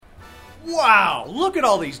Wow, look at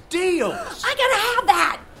all these deals. I gotta have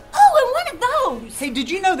that. Oh, and one of those. Hey, did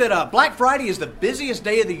you know that Black Friday is the busiest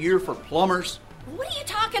day of the year for plumbers? What are you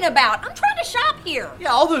talking about? I'm trying to shop here. Yeah,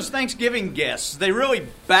 all those Thanksgiving guests, they really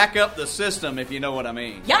back up the system, if you know what I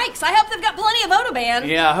mean. Yikes, I hope they've got plenty of Autobahn.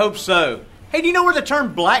 Yeah, I hope so. Hey, do you know where the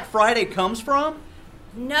term Black Friday comes from?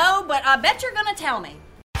 No, but I bet you're gonna tell me.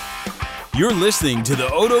 You're listening to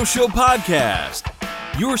the Odo Show podcast,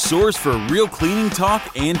 your source for real cleaning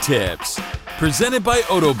talk and tips. Presented by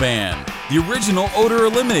Autobahn, the original odor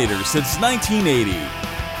eliminator since 1980.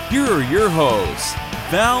 Here are your hosts,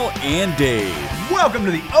 Val and Dave. Welcome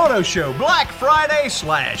to the Odo Show Black Friday /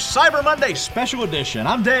 Cyber Monday Special Edition.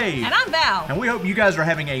 I'm Dave. And I'm Val. And we hope you guys are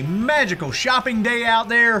having a magical shopping day out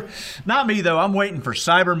there. Not me, though. I'm waiting for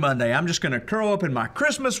Cyber Monday. I'm just going to curl up in my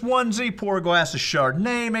Christmas onesie, pour a glass of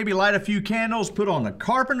Chardonnay, maybe light a few candles, put on the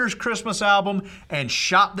Carpenter's Christmas album, and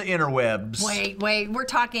shop the interwebs. Wait. We're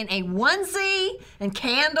talking a onesie and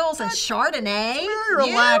candles and Chardonnay? Very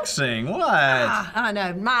relaxing. What? I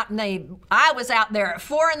know. I was out there at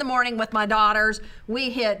 4 in the morning with my daughters. We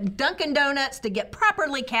hit Dunkin' Donuts to get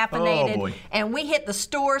properly caffeinated. Oh, boy. And we hit the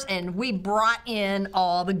stores and we brought in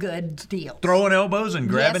all the good deals. Throwing elbows and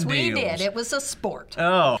grabbing deals. Yes, we did. It was a sport.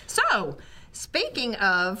 Oh. So, speaking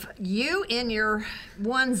of you in your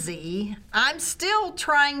onesie, I'm still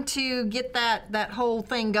trying to get that whole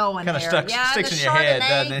thing going there. Kind of sticks in your head,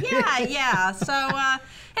 doesn't it? Yeah. So,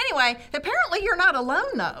 anyway, apparently you're not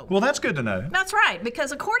alone, though. Well, that's good to know. That's right,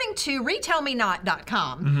 because according to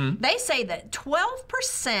RetailMeNot.com, they say that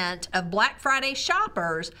 12% of Black Friday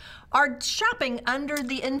shoppers are shopping under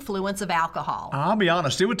the influence of alcohol. I'll be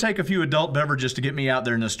honest, it would take a few adult beverages to get me out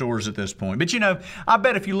there in the stores at this point. But you know, I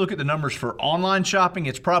bet if you look at the numbers for online shopping,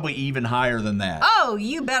 it's probably even higher than that. Oh,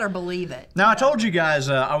 you better believe it. Now, I told you guys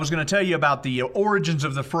I was going to tell you about the origins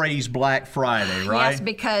of the phrase Black Friday, right? Yes,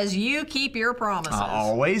 because you keep your promises. I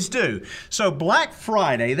always do. So Black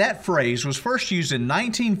Friday, that phrase was first used in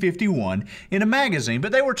 1951 in a magazine,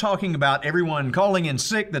 but they were talking about everyone calling in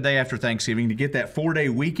sick the day after Thanksgiving to get that 4-day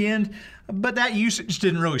weekend. But that usage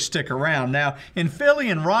didn't really stick around. Now, in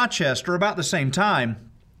Philly and Rochester, about the same time,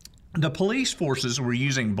 the police forces were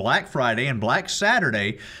using Black Friday and Black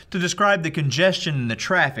Saturday to describe the congestion in the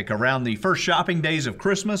traffic around the first shopping days of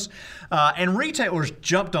Christmas. And retailers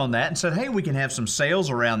jumped on that and said, hey, we can have some sales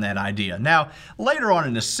around that idea. Now, later on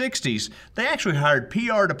in the 60s, they actually hired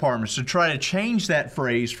PR departments to try to change that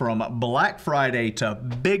phrase from Black Friday to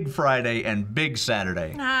Big Friday and Big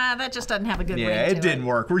Saturday. That just doesn't have a good ring to Yeah, it didn't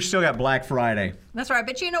work. We still got Black Friday. That's right,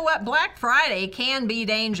 but you know what? Black Friday can be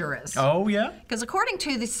dangerous. Oh, yeah? Because according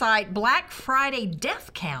to the site Black Friday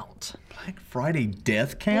Death Count. Black Friday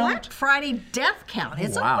Death Count? Black Friday Death Count.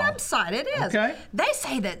 It's a website. It is. Okay. They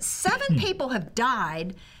say that 7 people have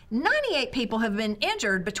died. 98 people have been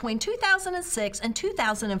injured between 2006 and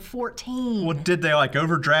 2014. Well, did they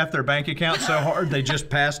overdraft their bank account so hard they just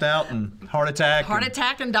passed out and heart attack? Heart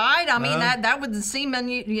attack and died? I mean, that would seem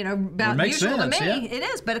about usual to me. Yeah. It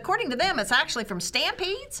is, but according to them, it's actually from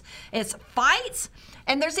stampedes, it's fights,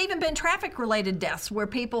 and there's even been traffic-related deaths where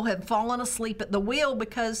people have fallen asleep at the wheel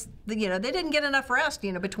because they didn't get enough rest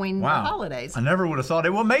between the holidays. I never would have thought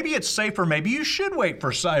it. Well, maybe it's safer. Maybe you should wait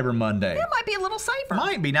for Cyber Monday. It might be a little safer.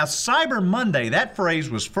 Might be. Now, Cyber Monday, that phrase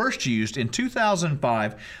was first used in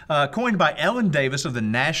 2005, coined by Ellen Davis of the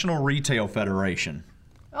National Retail Federation.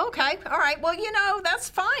 Okay, all right. Well, that's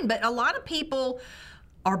fine, but a lot of people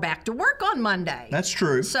are back to work on Monday. That's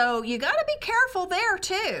true. So you got to be careful there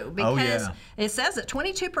too, because it says that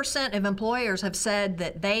 22% of employers have said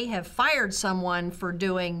that they have fired someone for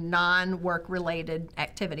doing non-work related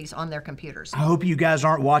activities on their computers. I hope you guys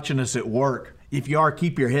aren't watching us at work. If you are,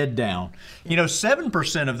 keep your head down.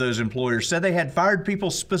 7% of those employers said they had fired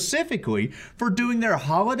people specifically for doing their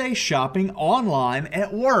holiday shopping online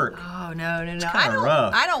at work. Oh, no. It's kind of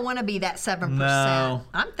rough. I don't want to be that 7%. No.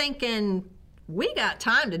 I'm thinking we got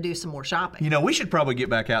time to do some more shopping. We should probably get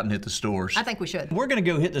back out and hit the stores. I think we should. We're going to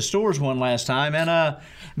go hit the stores one last time and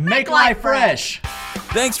make life fresh.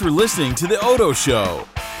 Thanks for listening to the Odo Show,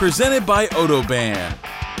 presented by Autobahn.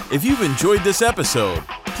 If you've enjoyed this episode,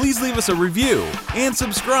 please leave us a review and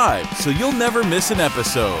subscribe so you'll never miss an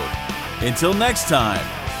episode. Until next time,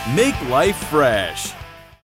 make life fresh.